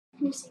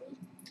me see.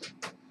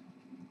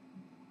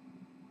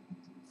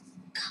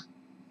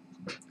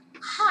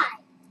 Hi.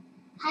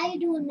 How you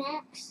doing,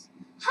 Max?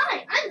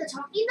 Hi, I'm the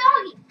talking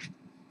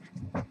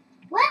doggy.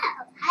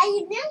 Well, how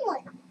you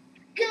doing?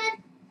 Good.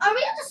 Are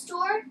we at the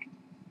store?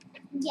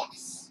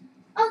 Yes.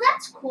 Oh,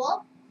 that's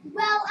cool.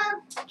 Well,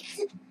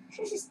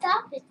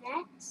 stop it,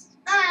 Max.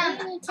 I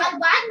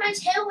wag my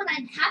tail when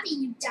I'm happy,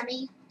 you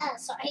dummy. Oh,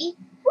 sorry.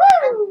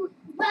 Woo!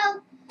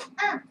 Well,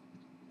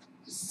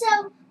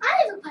 so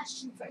I have a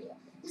question for you.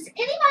 Does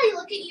anybody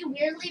look at you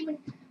weirdly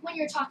when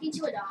you're talking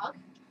to a dog?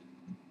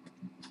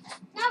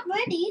 Not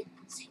really.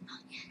 Say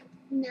not yet.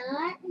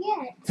 Not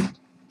yet.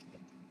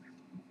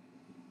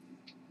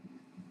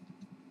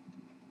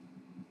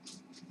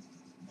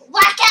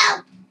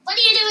 Wacko! What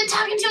are you doing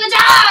talking to a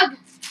dog?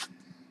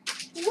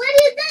 What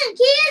do you think?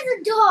 He is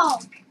a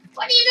dog.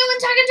 What are you doing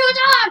talking to a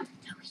dog?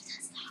 No, he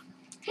does talk.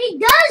 He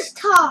does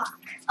talk.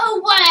 Oh,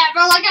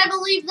 whatever. Like, I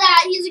believe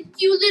that. He's a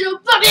cute little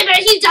puppy, but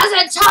he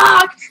doesn't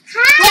talk.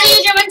 Hi. What are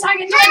you doing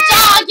talking to a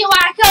dog, you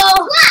wacko?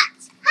 What?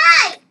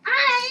 Hi,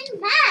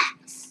 I'm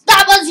Max.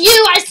 That was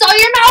you. I saw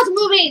your mouth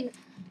moving.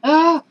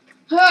 Oh.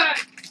 That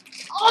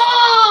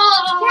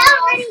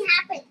already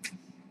happened.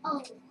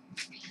 Oh.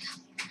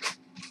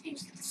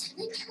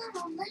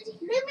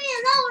 Leave me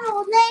alone,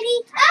 old lady.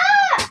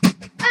 Ah!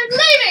 I'm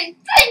leaving.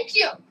 Thank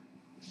you.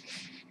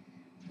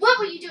 What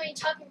were you doing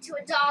talking to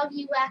a dog,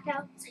 you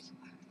wacko?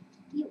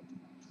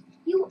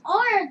 You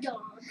are a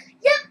dog.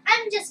 Yep,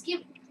 I'm just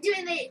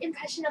doing the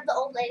impression of the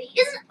old lady.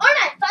 Aren't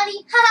I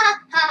funny? Ha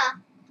ha ha.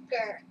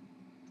 Grr.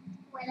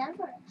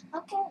 Whatever.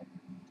 Okay.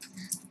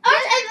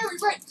 Aren't I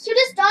the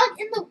cutest dog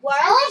in the world?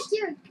 I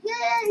think you're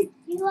good.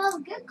 You have a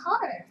good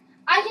car.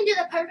 I can do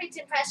the perfect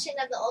impression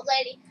of the old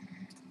lady.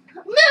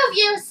 Move,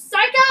 you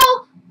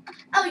psycho!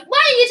 Oh, why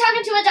are you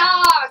talking to a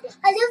dog?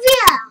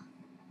 Olivia!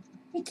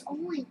 It's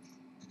on.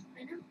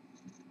 I know.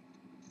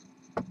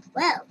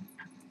 Well,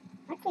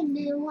 I can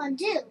do one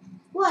too.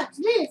 What's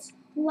this?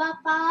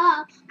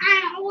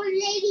 I'm old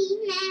lady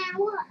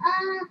now.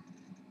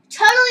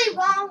 Totally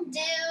wrong,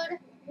 dude.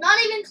 Not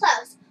even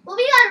close. Well,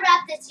 we gotta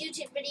wrap this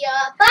YouTube video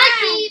up. Bye,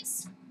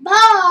 peeps. Bye.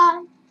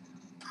 Oh,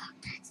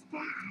 that's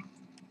bad.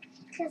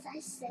 Because I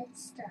said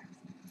stuff.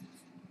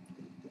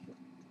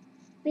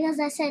 Because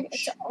I said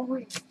it's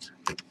orange.